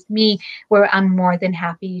 speaking of just me, where I'm more than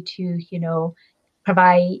happy to,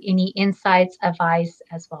 provide any insights, advice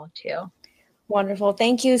as well too. Wonderful.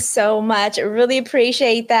 Thank you so much. I really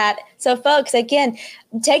appreciate that. So folks, again,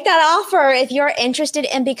 take that offer if you're interested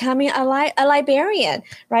in becoming a librarian,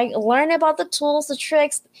 right? Learn about the tools, the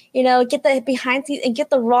tricks, get the behind the scenes and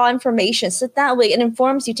get the raw information. So that way it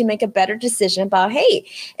informs you to make a better decision about, hey,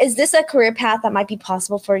 is this a career path that might be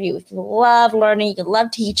possible for you? If you love learning, you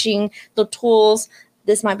love teaching the tools,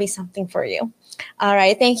 this might be something for you. All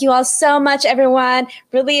right. Thank you all so much, everyone.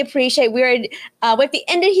 Really appreciate. We're with the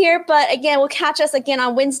end of here, but again, we'll catch us again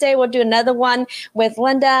on Wednesday. We'll do another one with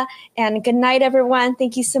Linda. And good night, everyone.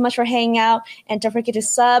 Thank you so much for hanging out. And don't forget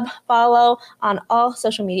to follow on all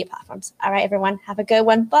social media platforms. All right, everyone. Have a good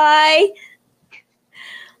one. Bye.